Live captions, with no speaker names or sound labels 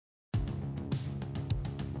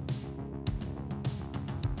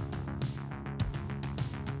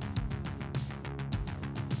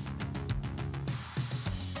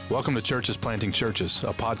Welcome to Churches Planting Churches, a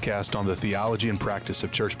podcast on the theology and practice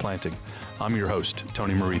of church planting. I'm your host,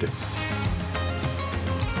 Tony Morita.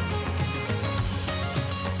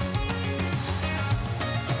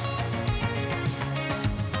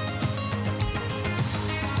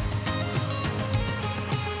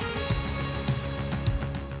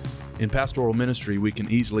 In pastoral ministry, we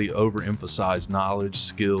can easily overemphasize knowledge,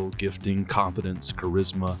 skill, gifting, confidence,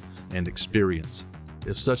 charisma, and experience.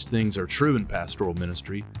 If such things are true in pastoral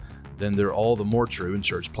ministry, then they're all the more true in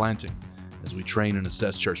church planting. As we train and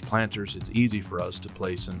assess church planters, it's easy for us to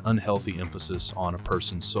place an unhealthy emphasis on a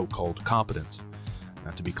person's so-called competence. Now,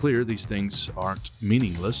 to be clear, these things aren't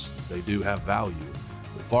meaningless. They do have value.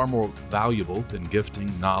 But far more valuable than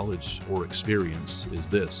gifting, knowledge, or experience is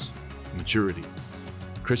this: maturity.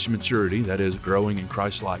 Christian maturity, that is, growing in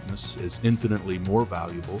Christ-likeness, is infinitely more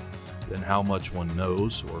valuable than how much one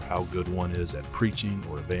knows or how good one is at preaching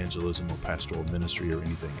or evangelism or pastoral ministry or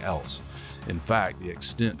anything else. In fact, the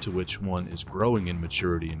extent to which one is growing in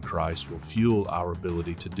maturity in Christ will fuel our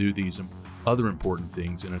ability to do these other important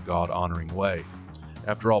things in a God-honoring way.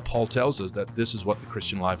 After all, Paul tells us that this is what the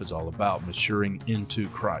Christian life is all about, maturing into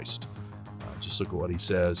Christ. Just look at what he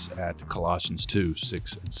says at Colossians 2,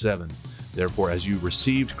 6 and 7. Therefore, as you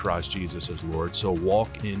received Christ Jesus as Lord, so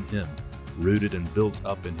walk in him, rooted and built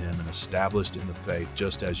up in him and established in the faith,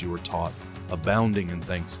 just as you were taught, abounding in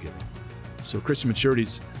thanksgiving. So Christian maturity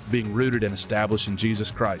is being rooted and established in Jesus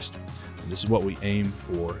Christ. And this is what we aim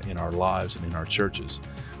for in our lives and in our churches.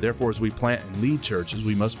 Therefore, as we plant and lead churches,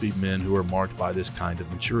 we must be men who are marked by this kind of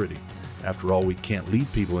maturity. After all, we can't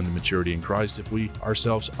lead people into maturity in Christ if we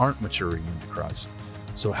ourselves aren't maturing into Christ.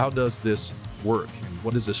 So how does this work? And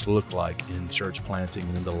what does this look like in church planting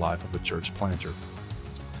and in the life of a church planter?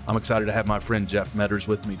 I'm excited to have my friend Jeff Metters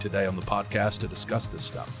with me today on the podcast to discuss this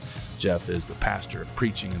stuff. Jeff is the pastor of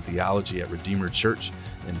preaching and theology at Redeemer Church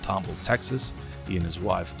in Tomball, Texas. He and his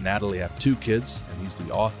wife, Natalie, have 2 kids, and he's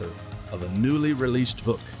the author of a newly released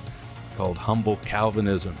book called Humble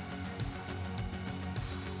Calvinism.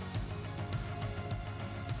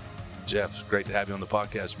 Jeff, it's great to have you on the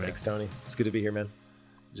podcast, man. Thanks, Tony. It's good to be here, man.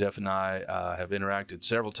 Jeff and I have interacted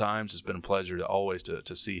several times. It's been a pleasure to always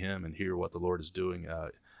to see him and hear what the Lord is doing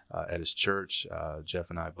at his church. Jeff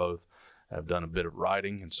and I both have done a bit of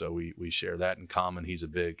writing, and so we share that in common. He's a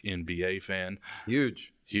big NBA fan.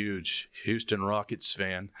 Huge Houston Rockets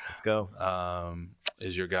fan. Let's go.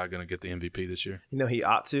 Is your guy going to get the MVP this year? You know, he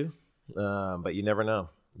ought to, but you never know.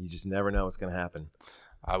 You just never know what's going to happen.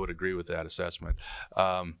 I would agree with that assessment.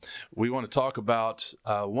 We want to talk about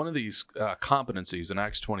one of these competencies in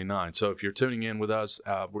Acts 29. So if you're tuning in with us,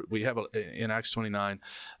 we have in Acts 29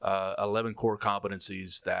 11 core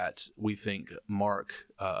competencies that we think mark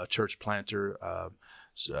a church planter.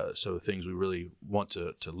 So things we really want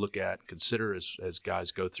to look at and consider as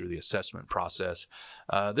guys go through the assessment process.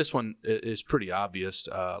 This one is pretty obvious,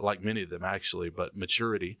 like many of them actually, but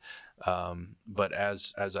maturity. But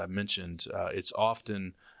as I mentioned, it's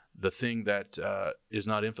often the thing that is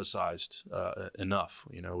not emphasized enough.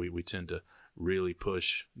 You know, we tend to really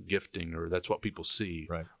push gifting, or that's what people see,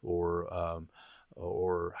 right,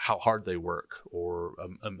 or how hard they work, or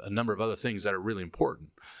a number of other things that are really important.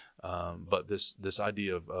 But this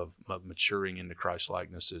idea of maturing into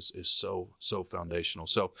Christ-likeness is so foundational.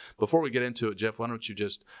 So before we get into it, Jeff, why don't you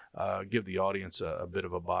just give the audience a bit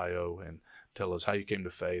of a bio and tell us how you came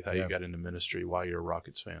to faith, how you got into ministry, why you're a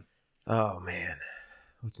Rockets fan. Oh man,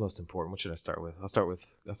 what's most important? What should I start with? I'll start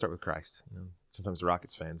with Christ. You know, sometimes the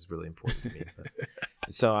Rockets fan is really important to me. But.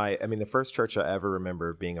 So I mean, the first church I ever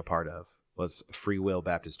remember being a part of was Free Will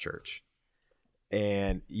Baptist Church,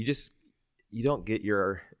 and you don't get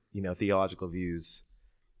your theological views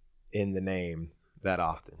in the name that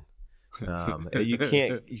often. You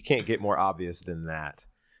can't get more obvious than that.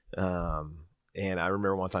 And I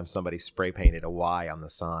remember one time somebody spray painted a Y on the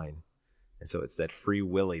sign, and so it said Free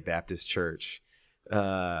Willy Baptist Church. So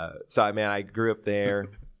I grew up there,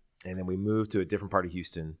 and then we moved to a different part of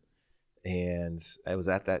Houston, and it was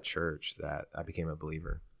at that church that I became a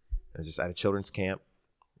believer. I was just at a children's camp.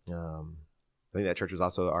 I think that church was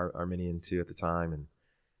also Arminian too at the time, and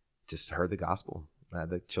just heard the gospel at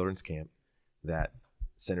the children's camp that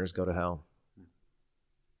sinners go to hell.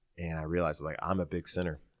 And I realized, like, I'm a big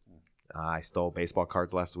sinner. I stole baseball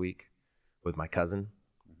cards last week with my cousin,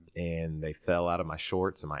 and they fell out of my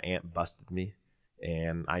shorts, and my aunt busted me.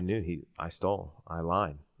 And I knew I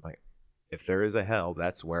lied. Like, if there is a hell,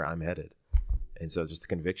 that's where I'm headed. And so just the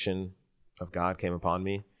conviction of God came upon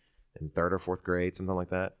me in 3rd or 4th grade, something like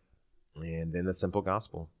that. And then the simple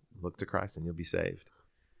gospel: look to Christ and you'll be saved.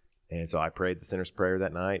 And so I prayed the sinner's prayer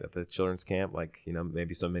that night at the children's camp, like,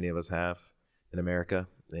 maybe so many of us have in America.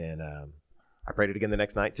 And I prayed it again the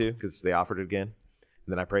next night too, because they offered it again.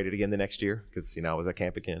 And then I prayed it again the next year, because I was at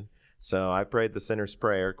camp again. So I prayed the sinner's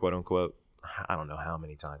prayer, quote unquote, I don't know how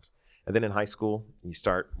many times. And then in high school, you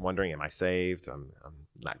start wondering, am I saved? I'm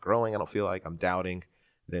not growing. I don't feel like I'm doubting.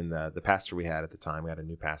 Then the pastor we had at the time, we had a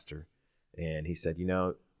new pastor, and he said,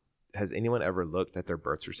 has anyone ever looked at their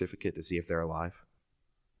birth certificate to see if they're alive?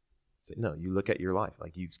 I said, no, you look at your life.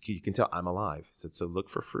 Like you can tell I'm alive. He said, so look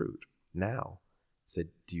for fruit now. I said,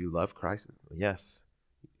 do you love Christ? Yes.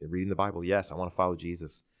 Reading the Bible? Yes. I want to follow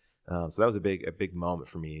Jesus. So that was a big moment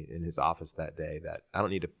for me in his office that day, that I don't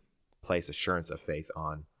need to place assurance of faith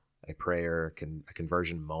on a prayer, a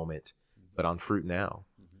conversion moment, but on fruit now.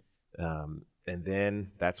 And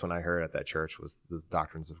then that's when I heard at that church was the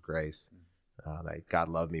doctrines of grace. That God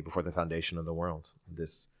loved me before the foundation of the world.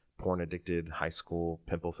 This porn-addicted, high school,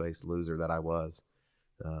 pimple-faced loser that I was,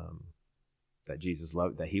 that Jesus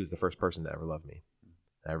loved, that he was the first person to ever love me.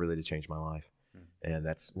 That really did change my life. And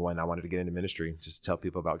that's when I wanted to get into ministry, just to tell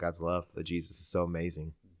people about God's love, that Jesus is so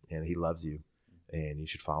amazing, and he loves you, and you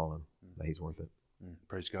should follow him, that he's worth it.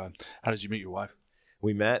 Praise God. How did you meet your wife?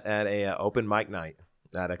 We met at a open mic night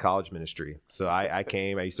at a college ministry. So I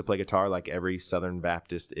came, I used to play guitar like every Southern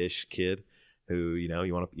Baptist-ish kid who, you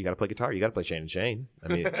got to play guitar. You got to play Shane and Shane. I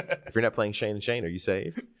mean, if you're not playing Shane and Shane, are you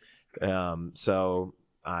saved? So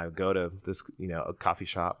I go to this, a coffee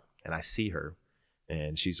shop, and I see her,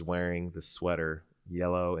 and she's wearing the sweater,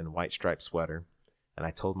 yellow and white striped sweater. And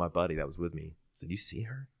I told my buddy that was with me, I said, you see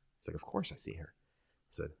her? He's like, of course I see her.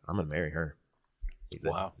 I said, I'm going to marry her. He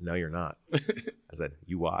said, wow. No, you're not. I said,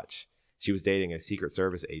 you watch. She was dating a Secret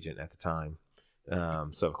Service agent at the time.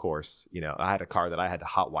 So of course, I had a car that I had to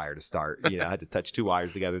hot wire to start. I had to touch 2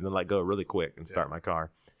 wires together and then let go really quick and start my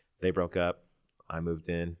car. They broke up. I moved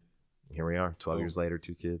in. Here we are, 12 years later,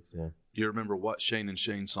 2 kids. Yeah. You remember what Shane and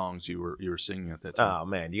Shane songs you were singing at that time? Oh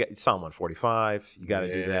man, you got Psalm 145. You got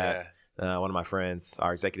to do that. One of my friends,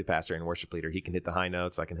 our executive pastor and worship leader, he can hit the high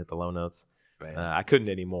notes. I can hit the low notes. I couldn't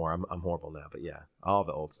anymore. I'm horrible now, but yeah, all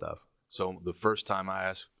the old stuff. So the first time I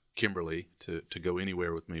asked Kimberly to go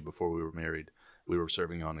anywhere with me before we were married, we were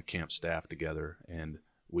serving on a camp staff together, and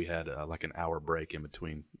we had like an hour break in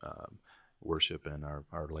between worship and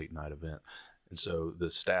our late night event. And so the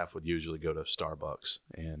staff would usually go to Starbucks,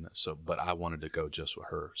 but I wanted to go just with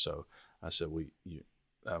her. So I said,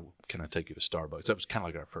 can I take you to Starbucks? That was kind of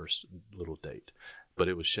like our first little date, but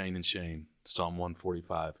it was Shane and Shane, Psalm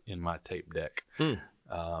 145 in my tape deck.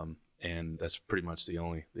 And that's pretty much the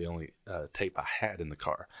only tape I had in the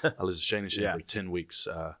car. I listened to Shane and Shane for 10 weeks.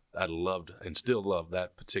 I loved and still love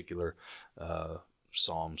that particular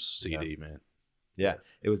Psalms CD, man. Yeah,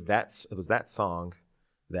 it was that song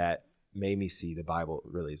that made me see the Bible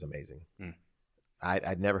really is amazing.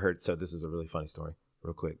 I'd never heard. So this is a really funny story,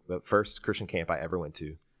 real quick. The first Christian camp I ever went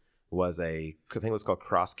to was I think it was called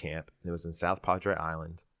Cross Camp. It was in South Padre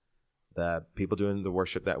Island. The people doing the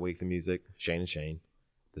worship that week, the music, Shane and Shane.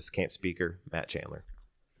 This camp speaker, Matt Chandler.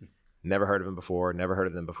 Never heard of him before. Never heard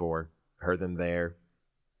of them before. Heard them there.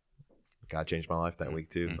 God changed my life that week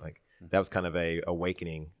too. Like that was kind of a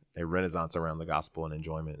awakening, a renaissance around the gospel and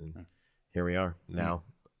enjoyment. And here we are now,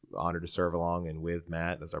 honored to serve along and with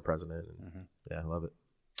Matt as our president. And yeah, I love it.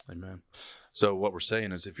 Amen. So what we're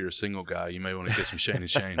saying is, if you're a single guy, you may want to get some Shane and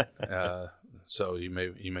Shane. So you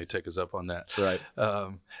may take us up on that. That's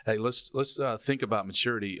right. Hey, let's think about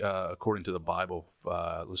maturity according to the Bible.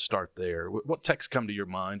 Let's start there. What texts come to your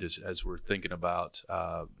mind as we're thinking about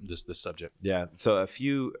this subject? Yeah. So a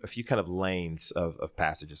few kind of lanes of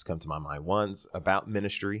passages come to my mind. One's about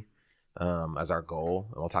ministry as our goal,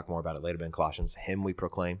 and we'll talk more about it later. But in Colossians, him we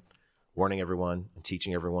proclaim, warning everyone and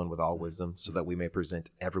teaching everyone with all wisdom, so that we may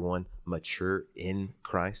present everyone mature in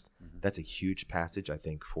Christ. That's a huge passage, I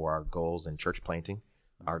think, for our goals in church planting.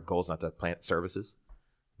 Our goal is not to plant services,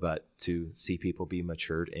 but to see people be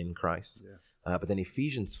matured in Christ. Yeah. But then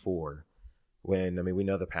Ephesians 4, we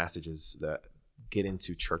know the passages that get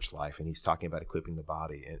into church life, and he's talking about equipping the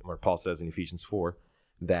body, and where Paul says in Ephesians 4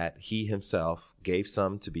 that he himself gave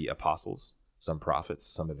some to be apostles, some prophets,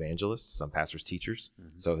 some evangelists, some pastors, teachers.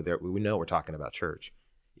 So there, we know we're talking about church,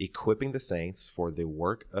 equipping the saints for the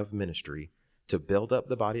work of ministry to build up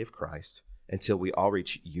the body of Christ until we all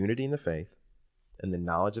reach unity in the faith and the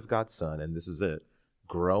knowledge of God's Son. And this is it,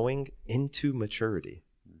 growing into maturity.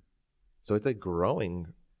 So it's a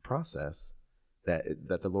growing process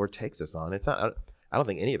that the Lord takes us on. It's not, I don't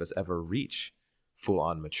think any of us ever reach full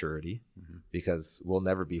on maturity because we'll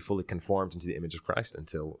never be fully conformed into the image of Christ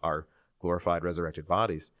until our glorified, resurrected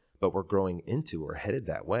bodies, but we're growing into or headed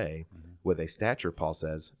that way with a stature, Paul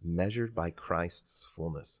says, measured by Christ's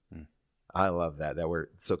fullness. I love that.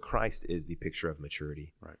 So Christ is the picture of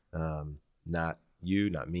maturity. Right. Not you,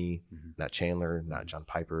 not me, not Chandler, not John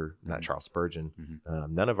Piper, not Charles Spurgeon.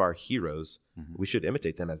 None of our heroes. We should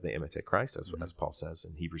imitate them as they imitate Christ, as Paul says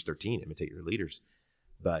in Hebrews 13, imitate your leaders.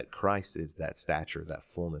 But Christ is that stature, that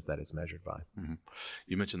fullness that is measured by.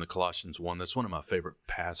 You mentioned the Colossians 1. That's one of my favorite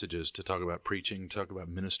passages to talk about preaching, talk about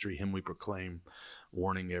ministry, him we proclaim,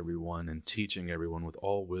 warning everyone and teaching everyone with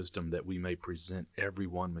all wisdom that we may present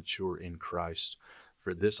everyone mature in Christ.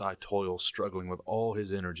 For this I toil, struggling with all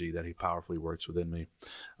his energy that he powerfully works within me.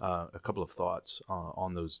 A couple of thoughts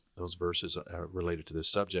on those verses related to this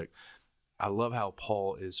subject. I love how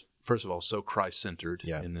Paul is, first of all, so Christ-centered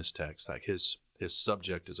in this text. Like his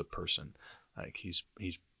subject is a person. Like he's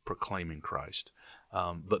proclaiming Christ.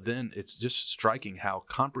 But then it's just striking how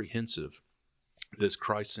comprehensive this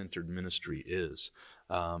Christ-centered ministry is,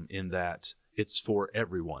 in that it's for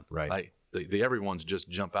everyone. Right. Like the everyone's just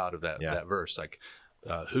jump out of that verse. Like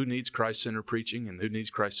who needs Christ-centered preaching and who needs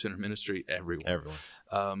Christ-centered ministry? Everyone.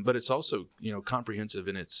 But it's also comprehensive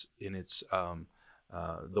in its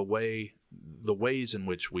the ways in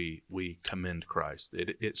which we commend Christ.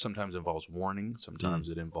 It sometimes involves warning, sometimes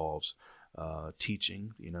it involves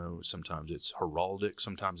teaching, sometimes it's heraldic,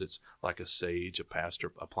 sometimes it's like a sage, a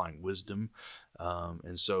pastor applying wisdom.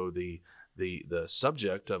 And so the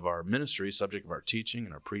subject of our ministry, subject of our teaching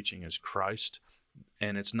and our preaching is Christ.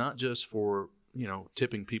 And it's not just for,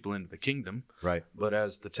 tipping people into the kingdom, right? But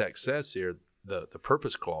as the text says here, the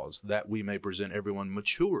purpose clause, that we may present everyone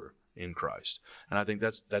mature in Christ. And I think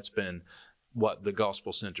that's been what the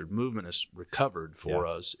gospel-centered movement has recovered for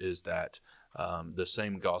us, is that the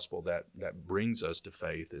same gospel that brings us to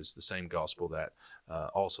faith is the same gospel that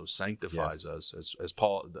also sanctifies us, as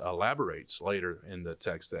Paul elaborates later in the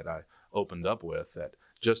text that I opened up with, that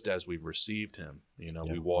just as we've received him,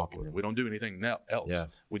 we walk in him. We don't do anything else. Yeah.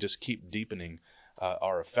 We just keep deepening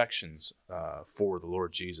our affections for the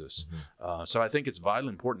Lord Jesus. So I think it's vitally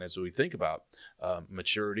important as we think about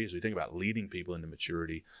maturity, as we think about leading people into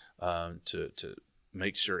maturity, to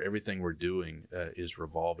make sure everything we're doing is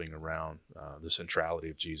revolving around the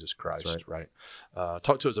centrality of Jesus Christ. That's right?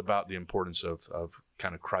 Talk to us about the importance of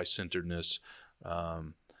kind of Christ-centeredness,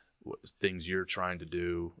 things you're trying to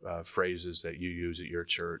do, phrases that you use at your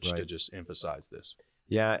church to just emphasize this.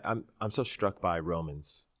 Yeah, I'm so struck by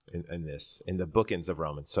Romans in the bookends of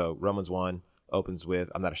Romans. So Romans 1 opens with,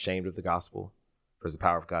 I'm not ashamed of the gospel, for it's the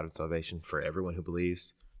power of God and salvation for everyone who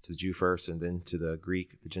believes, to the Jew first and then to the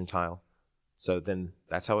Greek, the Gentile. So then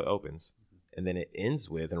that's how it opens. And then it ends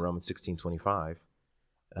with, in Romans 16:25,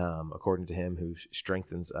 according to him who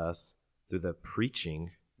strengthens us through the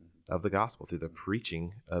preaching of the gospel, through the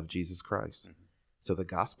preaching of Jesus Christ. So the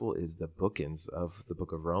gospel is the bookends of the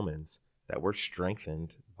book of Romans, that we're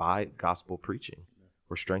strengthened by gospel preaching.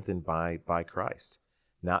 We're strengthened by Christ,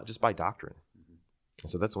 not just by doctrine. And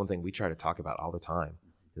so that's one thing we try to talk about all the time,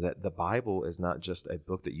 is that the Bible is not just a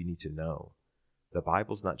book that you need to know. The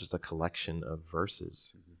Bible's not just a collection of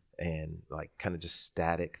verses and like kind of just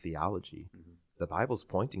static theology. The Bible's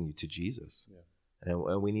pointing you to Jesus,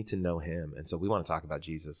 and we need to know him. And so we want to talk about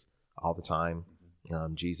Jesus all the time.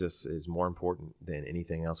 Jesus is more important than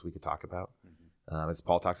anything else we could talk about. As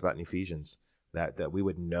Paul talks about in Ephesians, that we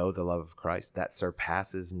would know the love of Christ that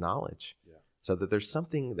surpasses knowledge. So that there's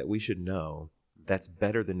something that we should know that's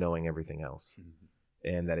better than knowing everything else,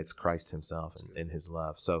 and that it's Christ himself and his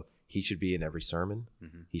love. So he should be in every sermon.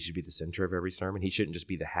 He should be the center of every sermon. He shouldn't just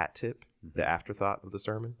be the hat tip, the afterthought of the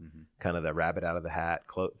sermon, kind of the rabbit out of the hat,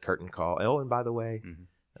 curtain call. Oh, and by the way,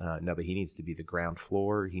 no, but he needs to be the ground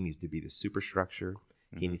floor. He needs to be the superstructure.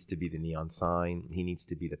 He needs to be the neon sign. He needs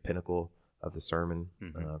to be the pinnacle of the sermon,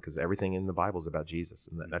 because everything in the Bible is about Jesus,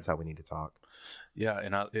 and that's how we need to talk. Yeah,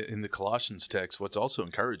 and in the Colossians text, what's also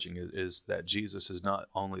encouraging is that Jesus is not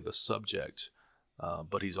only the subject,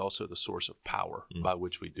 but he's also the source of power by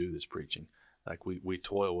which we do this preaching. Like we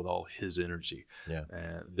toil with all his energy. Yeah.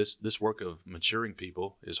 And this work of maturing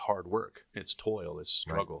people is hard work. It's toil. It's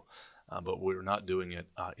struggle. Right. But we're not doing it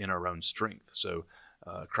in our own strength. So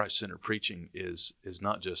Christ-centered preaching is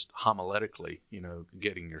not just homiletically,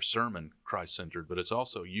 getting your sermon Christ-centered, but it's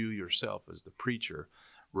also you yourself as the preacher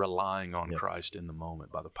relying on Christ in the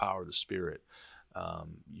moment by the power of the Spirit.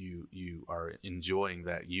 You are enjoying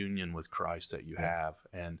that union with Christ that you have,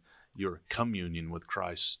 and your communion with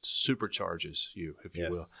Christ supercharges you, if you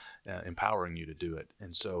will, empowering you to do it.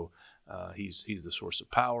 And so he's the source of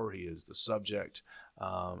power. He is the subject,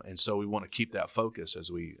 and so we want to keep that focus as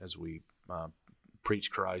we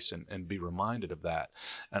preach Christ and be reminded of that.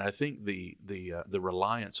 And I think the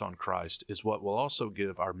reliance on Christ is what will also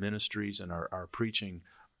give our ministries and our preaching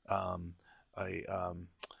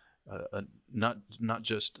not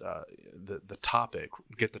just the topic,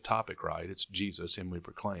 get the topic right. It's Jesus, Him we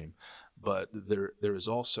proclaim, but there is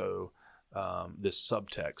also this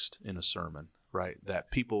subtext in a sermon, right?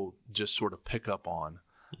 That people just sort of pick up on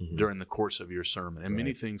during the course of your sermon, and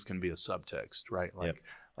many things can be a subtext, right?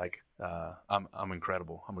 Like I'm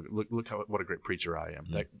incredible. Look what a great preacher I am.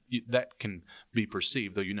 That can be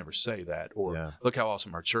perceived, though you never say that. Or look how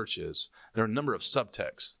awesome our church is. There are a number of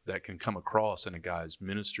subtexts that can come across in a guy's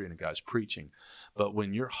ministry and a guy's preaching. But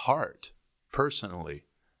when your heart personally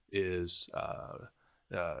is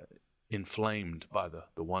inflamed by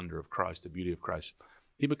the wonder of Christ, the beauty of Christ,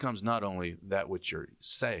 He becomes not only that which you're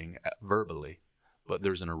saying verbally, but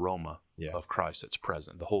there's an aroma of Christ that's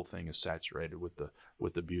present. The whole thing is saturated with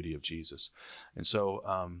the beauty of Jesus. And so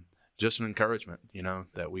just an encouragement,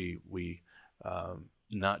 that we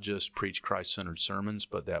not just preach Christ-centered sermons,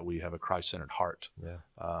 but that we have a Christ-centered heart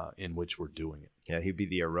in which we're doing it. Yeah, He'd be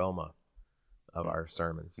the aroma of our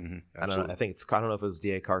sermons. Mm-hmm. I don't know if it was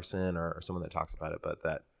D.A. Carson or someone that talks about it, but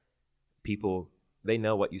that people, they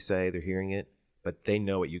know what you say, they're hearing it, but they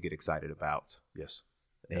know what you get excited about. Yes.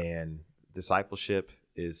 And discipleship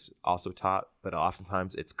is also taught, but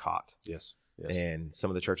oftentimes it's caught. Yes. And some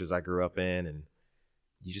of the churches I grew up in, and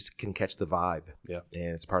you just can catch the vibe. Yeah.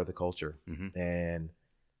 And it's part of the culture. Mm-hmm. And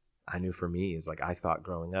I knew for me, is like, I thought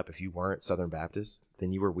growing up, if you weren't Southern Baptist,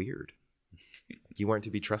 then you were weird. You weren't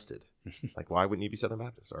to be trusted. Like, why wouldn't you be Southern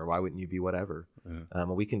Baptist? Or why wouldn't you be whatever?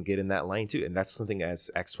 We can get in that lane too. And that's something as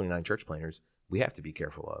Acts 29 church planners, we have to be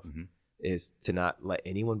careful of, is to not let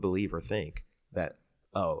anyone believe or think that,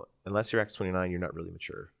 oh, unless you're Acts 29, you're not really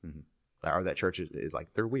mature. Or that church is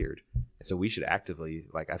like, they're weird. And so we should actively,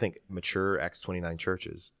 I think mature Acts 29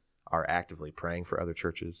 churches are actively praying for other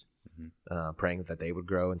churches, praying that they would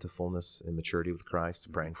grow into fullness and maturity with Christ,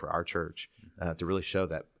 praying for our church to really show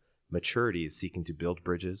that maturity is seeking to build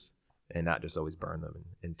bridges and not just always burn them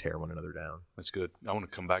and tear one another down. That's good. I want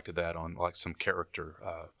to come back to that on some character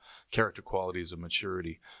qualities of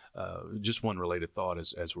maturity. Just one related thought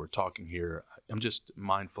as we're talking here. I'm just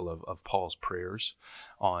mindful of Paul's prayers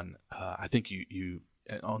on, I think you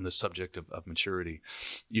on the subject of maturity.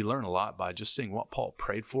 You learn a lot by just seeing what Paul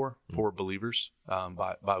prayed for believers,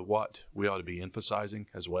 by what we ought to be emphasizing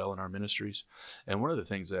as well in our ministries. And one of the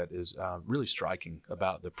things that is really striking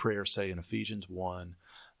about the prayer, say in Ephesians 1,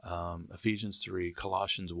 Ephesians 3,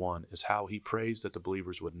 Colossians 1, is how he prays that the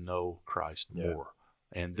believers would know Christ more.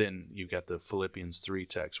 And then you got the Philippians 3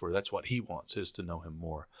 text where that's what he wants, is to know him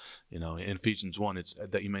more. In Ephesians 1, it's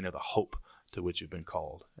that you may know the hope to which you've been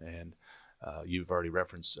called. And you've already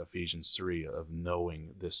referenced Ephesians 3 of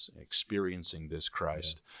knowing this, experiencing this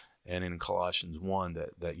Christ. And in Colossians 1,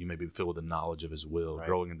 that you may be filled with the knowledge of his will,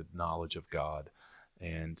 growing in the knowledge of God.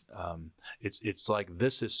 And it's like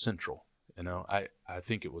this is central. I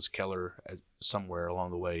think it was Keller somewhere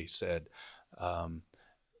along the way said,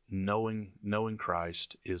 knowing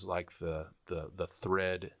Christ is like the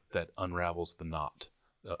thread that unravels the knot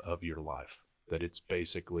of your life. That it's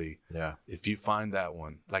basically, if you find that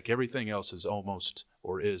one, like everything else is almost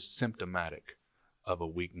or is symptomatic of a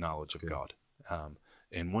weak knowledge of God.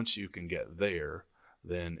 And once you can get there,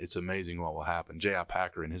 then it's amazing what will happen. J.I.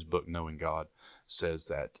 Packer, in his book, Knowing God, says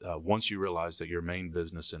that once you realize that your main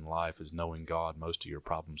business in life is knowing God, most of your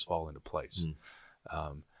problems fall into place.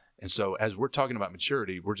 And so as we're talking about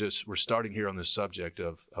maturity, we're starting here on this subject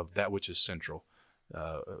of that which is central.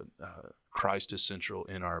 Christ is central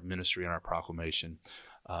in our ministry and our proclamation,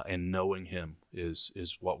 and knowing him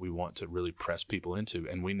is what we want to really press people into,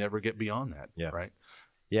 and we never get beyond that, right?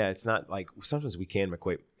 Yeah, it's not like sometimes we can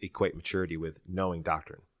equate maturity with knowing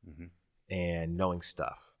doctrine and knowing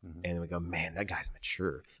stuff. And we go, man, that guy's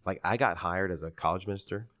mature. Like, I got hired as a college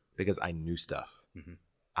minister because I knew stuff.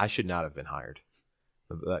 I should not have been hired,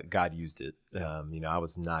 but God used it. I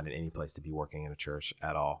was not in any place to be working in a church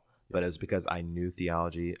at all. But it was because I knew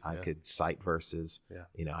theology. I could cite verses.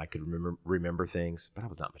 I could remember things, but I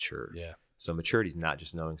was not mature. So maturity is not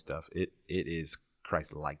just knowing stuff. It is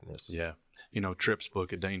Christ likeness. Tripp's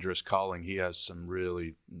book, A Dangerous Calling, he has some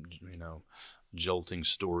really, jolting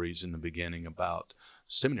stories in the beginning about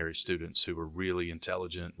seminary students who were really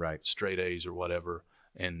intelligent, straight A's or whatever,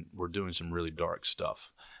 and were doing some really dark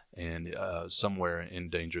stuff. And somewhere in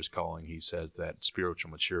Dangerous Calling, he says that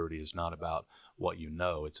spiritual maturity is not about what you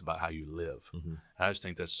know, it's about how you live. And I just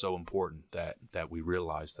think that's so important that we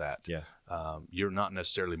realize that. You're not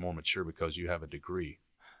necessarily more mature because you have a degree,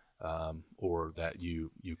 or that you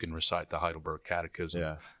can recite the Heidelberg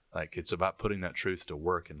Catechism. Like, it's about putting that truth to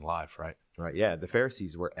work in life, right? Yeah, the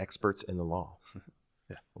Pharisees were experts in the law.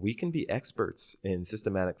 We can be experts in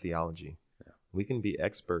systematic theology. We can be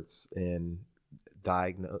experts in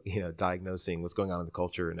diagnosing what's going on in the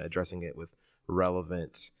culture and addressing it with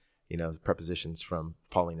relevant, prepositions from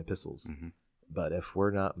Pauline epistles. Mm-hmm. But if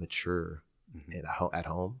we're not mature Mm-hmm. at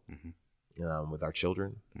home, Mm-hmm. with our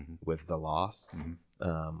children, Mm-hmm. with the lost,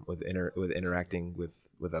 Mm-hmm. with interacting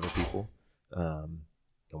with other people, and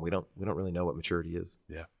we don't really know what maturity is.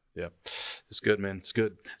 Yeah, it's good, man. It's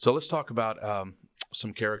good. So let's talk about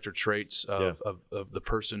some character traits of the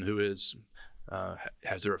person who is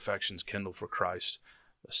has their affections kindled for Christ,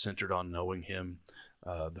 centered on knowing Him.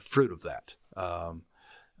 The fruit of that.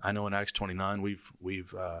 I know in Acts 29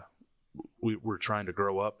 we're trying to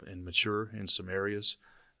grow up and mature in some areas.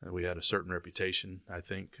 We had a certain reputation, I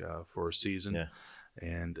think, for a season,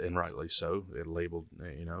 and rightly so. It labeled,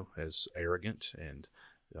 as arrogant and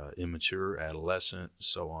immature, adolescent,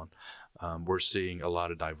 so on. We're seeing a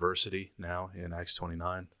lot of diversity now in Acts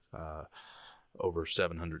 29. Over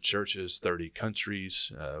 700 churches, 30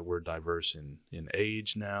 countries. We're diverse in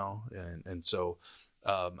age now, and so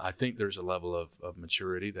I think there's a level of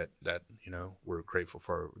maturity that we're grateful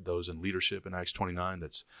for those in leadership in Acts 29.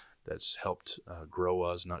 That's helped grow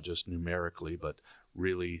us, not just numerically, but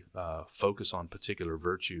really focus on particular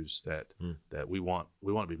virtues that we want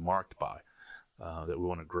to be marked by, that we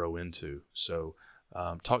want to grow into. So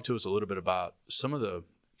talk to us a little bit about some of the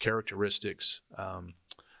characteristics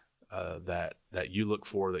that you look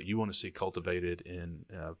for, that you want to see cultivated in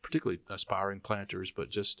particularly aspiring planters, but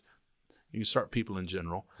just you can start people in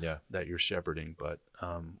general that you're shepherding. But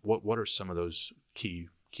what are some of those key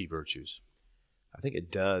virtues? I think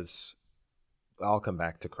it does all come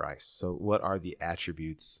back to Christ. So what are the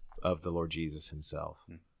attributes of the Lord Jesus himself?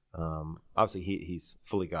 Obviously, he's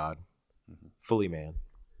fully God, fully man.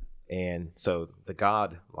 And so the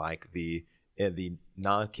God, like the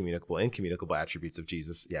non-communicable, incommunicable attributes of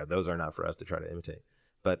Jesus, those are not for us to try to imitate.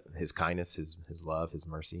 But his kindness, his love, his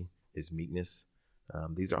mercy, his meekness,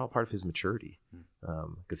 these are all part of his maturity,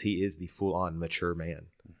 because he is the full-on mature man.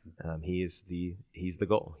 He's the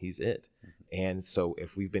goal. He's it. And so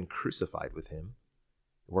if we've been crucified with him,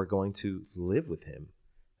 we're going to live with him.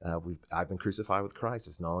 I've been crucified with Christ.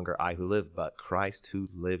 It's no longer I who live, but Christ who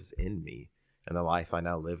lives in me. And the life I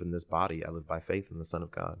now live in this body, I live by faith in the Son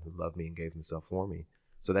of God who loved me and gave himself for me.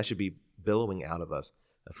 So that should be billowing out of us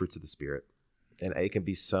the fruits of the Spirit. And it can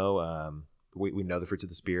be so, we know the fruits of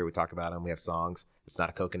the Spirit. We talk about them. We have songs. It's not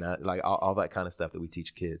a coconut, like all that kind of stuff that we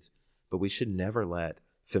teach kids. But we should never let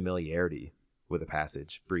familiarity with a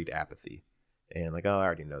passage breed apathy. And I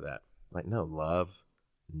already know that. No, love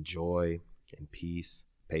and joy and peace,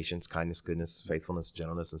 patience, kindness, goodness, faithfulness,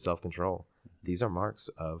 gentleness, and self-control. These are marks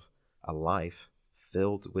of a life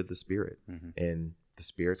filled with the Spirit. And the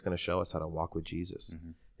Spirit's going to show us how to walk with Jesus.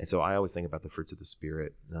 And so I always think about the fruits of the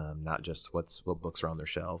Spirit, not just what books are on their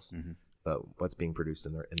shelves, but what's being produced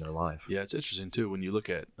in their life. Yeah, it's interesting too when you look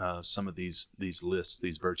at some of these lists,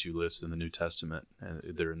 these virtue lists in the New Testament, and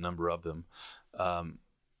there are a number of them.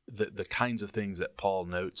 The kinds of things that Paul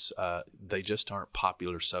notes, they just aren't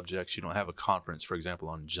popular subjects. You don't have a conference, for example,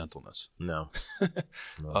 on gentleness. No.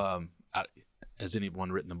 Has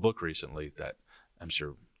anyone written a book recently that I'm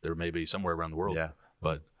sure there may be somewhere around the world? Yeah.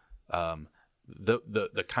 But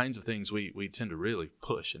the kinds of things we tend to really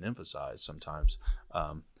push and emphasize sometimes,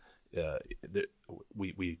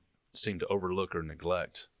 we seem to overlook or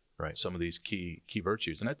neglect some of these key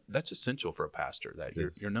virtues, and that's essential for a pastor, that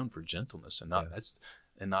you're known for gentleness and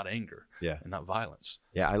not anger, and not violence.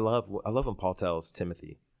 Yeah, I love when Paul tells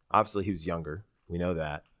Timothy. Obviously, he was younger. We know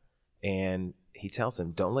that, and he tells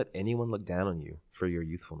him, "Don't let anyone look down on you for your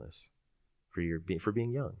youthfulness, for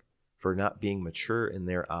being young, for not being mature in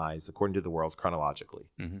their eyes according to the world chronologically."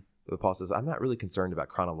 But Paul says, "I'm not really concerned about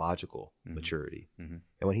chronological maturity." And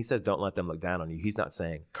when he says, "Don't let them look down on you," he's not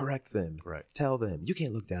saying correct them, tell them you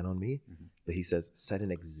can't look down on me, but he says set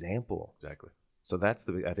an example. Exactly. So that's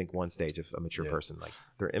I think one stage of a mature person, like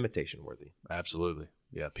they're imitation worthy. Absolutely.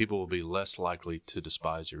 Yeah, people will be less likely to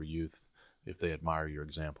despise your youth if they admire your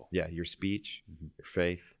example. Yeah, your speech, your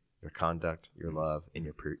faith, your conduct, your love, and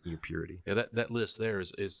your purity. Yeah, that list there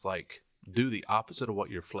is like, do the opposite of what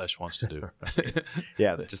your flesh wants to do.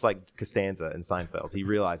 Yeah, just like Costanza in Seinfeld. He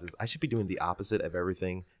realizes I should be doing the opposite of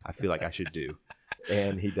everything I feel like I should do.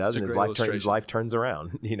 And he does, and his life turns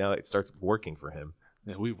around. It starts working for him.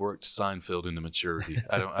 Yeah, we've worked Seinfeld into maturity.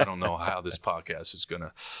 I don't know how this podcast is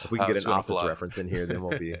gonna. If we can get an Office reference in here, then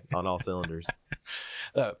we'll be on all cylinders.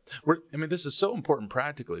 This is so important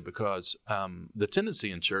practically, because the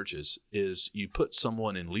tendency in churches is you put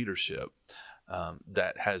someone in leadership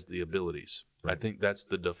that has the abilities. I think that's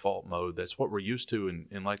the default mode. That's what we're used to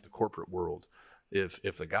in like the corporate world. If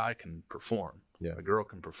the guy can perform, a girl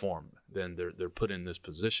can perform, then they're put in this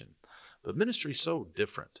position. But ministry is so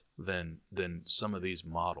different than some of these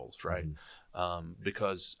models, right?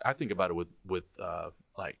 Because I think about it with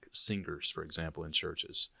like singers, for example, in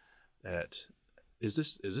churches. That is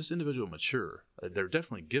this individual mature? They're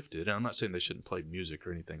definitely gifted, and I'm not saying they shouldn't play music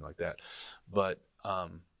or anything like that, but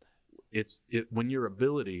when your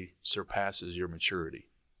ability surpasses your maturity,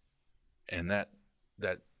 and that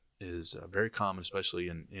is very common, especially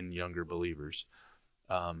in younger believers.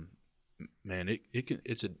 Man,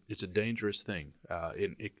 it's a dangerous thing.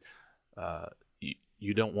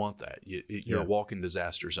 You don't want that. You're a walking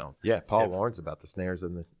disaster zone. Yeah, Paul warns about the snares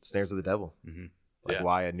of the devil. Like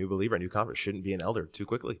why a new believer, a new convert shouldn't be an elder too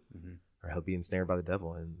quickly, or he'll be ensnared by the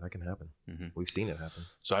devil, and that can happen. We've seen it happen.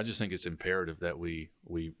 So I just think it's imperative that we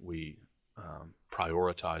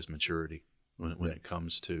prioritize maturity when it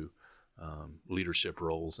comes to leadership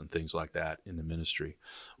roles and things like that in the ministry.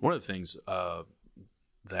 One of the things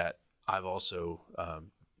that I've also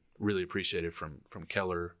really appreciated from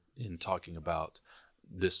Keller in talking about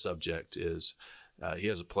this subject is he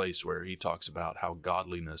has a place where he talks about how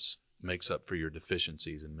godliness makes up for your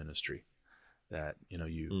deficiencies in ministry. That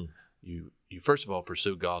you first of all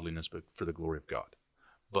pursue godliness, but for the glory of God.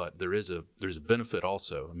 But there's a benefit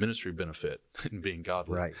also, a ministry benefit in being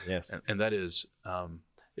godly. Right. Yes. And that is,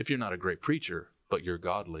 if you're not a great preacher, but you're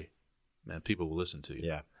godly, man, people will listen to you.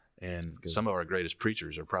 Yeah. And some of our greatest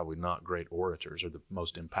preachers are probably not great orators or the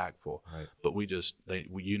most impactful, right. But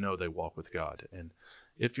they walk with God. And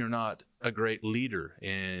if you're not a great leader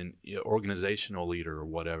in organizational leader or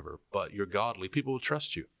whatever, but you're godly, people will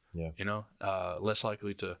trust you. Yeah. Less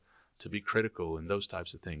likely to be critical and those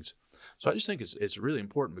types of things. So I just think it's really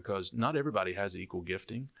important because not everybody has equal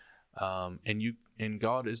gifting. And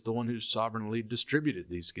God is the one who's sovereignly distributed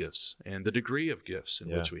these gifts and the degree of gifts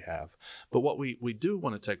in which we have. But what we do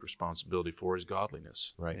want to take responsibility for is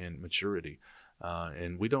godliness, right. And maturity.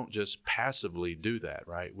 And we don't just passively do that,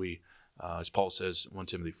 right? We, as Paul says, 1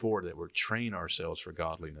 Timothy 4, that we're train ourselves for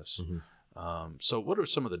godliness. So what are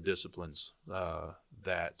some of the disciplines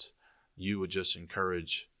that you would just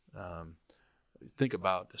encourage, think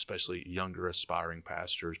about, especially younger aspiring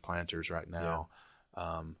pastors, planters right now?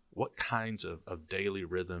 What kinds of daily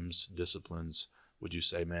rhythms, disciplines would you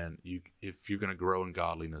say, man, if you're going to grow in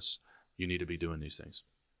godliness, you need to be doing these things?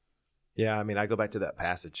 Yeah, I mean, I go back to that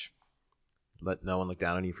passage. Let no one look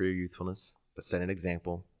down on you for your youthfulness, but set an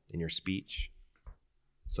example in your speech.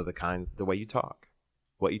 So the way you talk,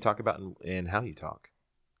 what you talk about and how you talk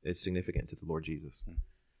is significant to the Lord Jesus.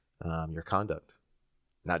 Your conduct,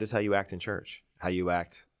 not just how you act in church, how you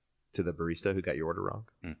act to the barista who got your order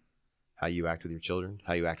wrong. How you act with your children,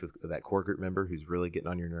 how you act with that core group member who's really getting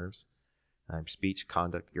on your nerves, speech,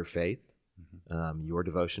 conduct, your faith, your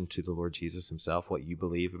devotion to the Lord Jesus himself, what you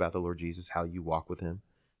believe about the Lord Jesus, how you walk with him,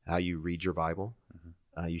 how you read your Bible.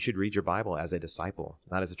 You should read your Bible as a disciple,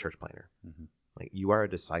 not as a church planner. Like you are a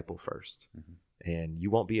disciple first, and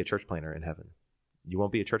you won't be a church planner in heaven. You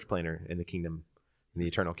won't be a church planner in the kingdom, in the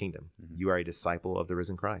eternal kingdom. You are a disciple of the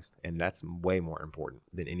risen Christ, and that's way more important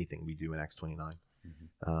than anything we do in Acts 29.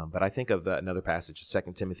 But I think of another passage,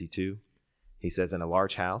 2 Timothy 2. He says, in a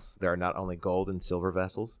large house, there are not only gold and silver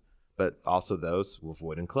vessels, but also those with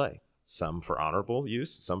wood and clay, some for honorable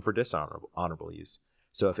use, some for dishonorable use.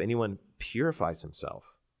 So if anyone purifies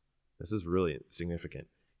himself, this is really significant,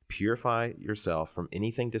 purify yourself from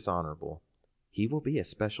anything dishonorable, he will be a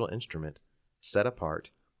special instrument, set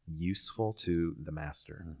apart, useful to the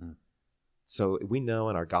master. So we know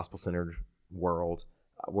in our gospel-centered world,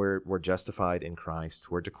 we're justified in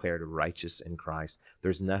Christ. We're declared righteous in Christ.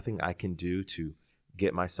 There's nothing I can do to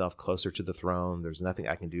get myself closer to the throne. There's nothing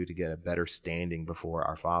I can do to get a better standing before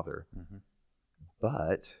our Father.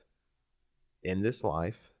 But in this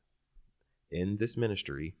life, in this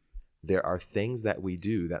ministry, there are things that we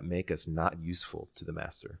do that make us not useful to the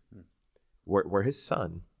Master. We're his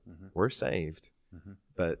son. We're saved.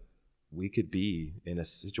 But we could be in a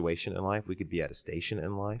situation in life, we could be at a station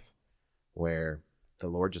in life where the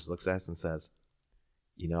Lord just looks at us and says,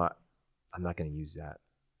 I'm not going to use that.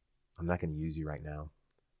 I'm not going to use you right now.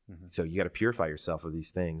 So you got to purify yourself of these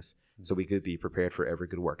things so we could be prepared for every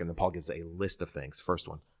good work. And then Paul gives a list of things. First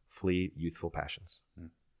one, flee youthful passions.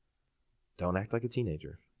 Don't act like a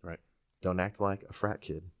teenager. Right. Don't act like a frat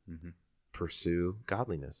kid. Pursue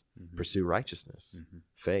godliness. Pursue righteousness,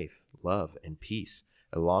 faith, love, and peace,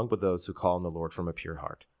 along with those who call on the Lord from a pure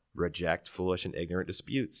heart. Reject foolish and ignorant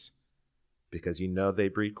disputes, because they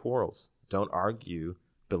breed quarrels. Don't argue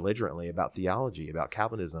belligerently about theology, about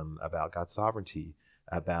Calvinism, about God's sovereignty,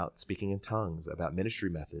 about speaking in tongues, about ministry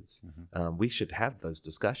methods. We should have those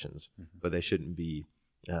discussions, but they shouldn't be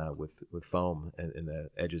with foam in the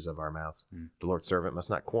edges of our mouths. The Lord's servant must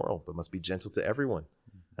not quarrel, but must be gentle to everyone.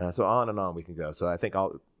 So on and on we can go. So I think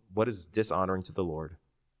what is dishonoring to the Lord,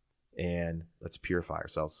 and let's purify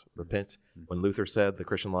ourselves. Repent. When Luther said the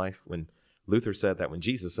Christian life, when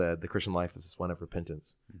Jesus said the Christian life is one of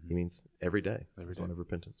repentance, he means every day is one of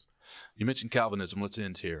repentance. You mentioned Calvinism. Let's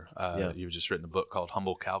end here. You've just written a book called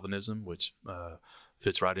Humble Calvinism, which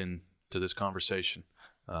fits right into this conversation.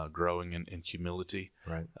 Growing in humility,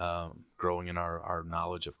 right? Growing in our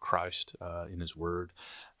knowledge of Christ in His Word.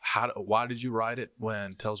 Why did you write it?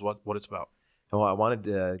 Tell us what it's about. Well, I wanted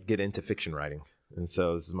to get into fiction writing, and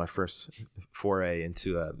so this is my first foray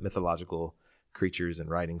into mythological creatures and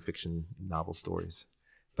writing fiction novel stories.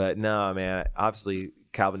 But no, man, obviously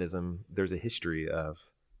Calvinism, there's a history of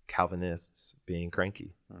Calvinists being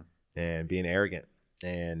cranky and being arrogant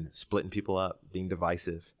and splitting people up, being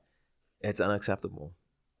divisive. It's unacceptable.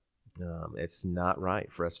 It's not right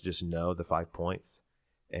for us to just know the 5 points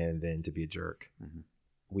and then to be a jerk.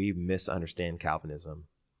 We misunderstand Calvinism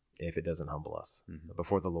if it doesn't humble us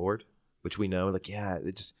before the Lord, which we know,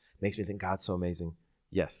 it just makes me think God's so amazing.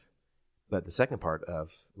 Yes. But the second part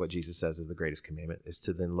of what Jesus says is the greatest commandment is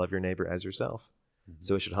to then love your neighbor as yourself.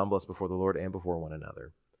 So it should humble us before the Lord and before one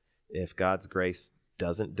another. If God's grace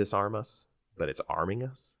doesn't disarm us, but it's arming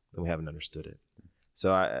us, then we haven't understood it.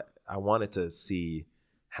 So I wanted to see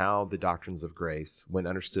how the doctrines of grace, when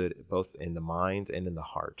understood both in the mind and in the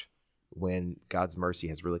heart, when God's mercy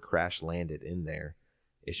has really crash landed in there,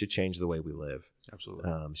 it should change the way we live. Absolutely.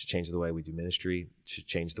 It should change the way we do ministry. It should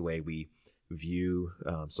change the way we view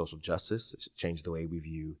social justice. It should change the way we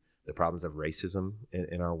view the problems of racism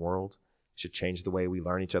in our world. It should change the way we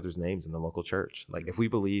learn each other's names in the local church. Like if we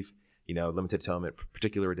believe, limited atonement,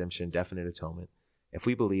 particular redemption, definite atonement, if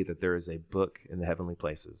we believe that there is a book in the heavenly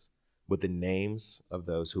places with the names of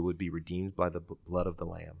those who would be redeemed by the blood of the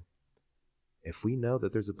Lamb, if we know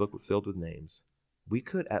that there's a book filled with names, we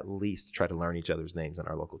could at least try to learn each other's names in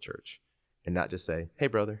our local church and not just say, hey,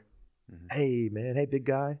 brother, hey, man, hey, big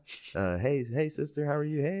guy, hey, sister, how are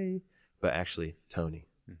you, hey, but actually Tony,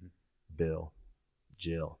 Bill,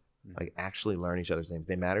 Jill, like actually learn each other's names.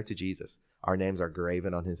 They matter to Jesus. Our names are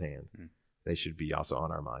graven on his hand. They should be also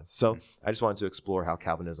on our minds. So I just wanted to explore how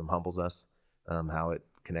Calvinism humbles us, how it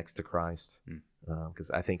connects to Christ,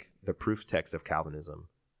 because I think the proof texts of Calvinism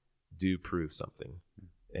do prove something,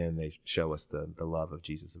 and they show us the love of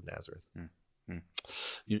Jesus of Nazareth.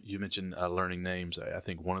 You mentioned learning names. I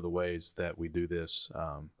think one of the ways that we do this,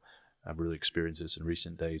 I've really experienced this in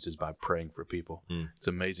recent days, is by praying for people. It's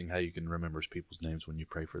amazing how you can remember people's names when you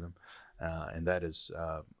pray for them, and that is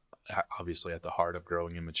obviously at the heart of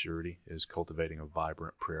growing in maturity is cultivating a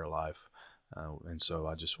vibrant prayer life. And so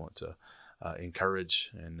I just want to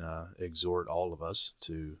encourage and exhort all of us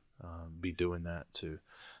to be doing that, to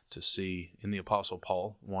see in the Apostle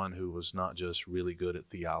Paul one who was not just really good at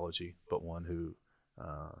theology, but one who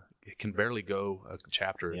can barely go a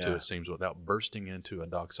chapter or two, it seems, without bursting into a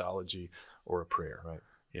doxology or a prayer. Right.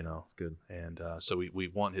 It's good. And so we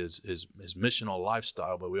want his missional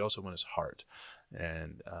lifestyle, but we also want his heart.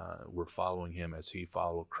 And we're following him as he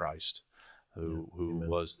followed Christ, who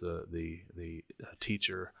was the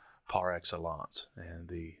teacher par excellence and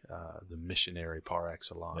the missionary par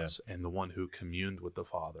excellence, and the one who communed with the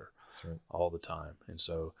Father all the time. And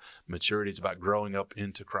so maturity is about growing up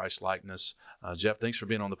into Christ likeness. Jeff, thanks for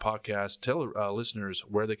being on the podcast. Tell listeners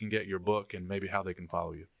where they can get your book and maybe how they can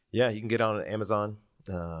follow you. Yeah, you can get it on Amazon.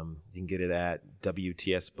 You can get it at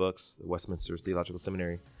WTS Books, Westminster Theological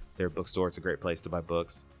Seminary. Their bookstore. It's a great place to buy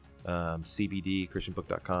books. CBD,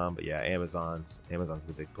 ChristianBook.com. But yeah, Amazon's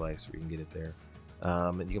the big place where you can get it there.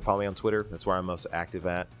 And you can follow me on Twitter. That's where I'm most active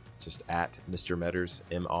at. Just at Mr. Medders,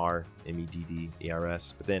 MrMedders.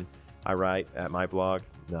 But then I write at my blog,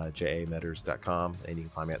 jamedders.com, and you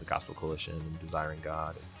can find me at the Gospel Coalition and Desiring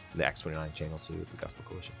God, and the Acts 29 channel too at the Gospel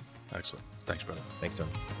Coalition. Excellent. Thanks, brother. Thanks,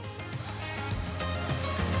 Tony.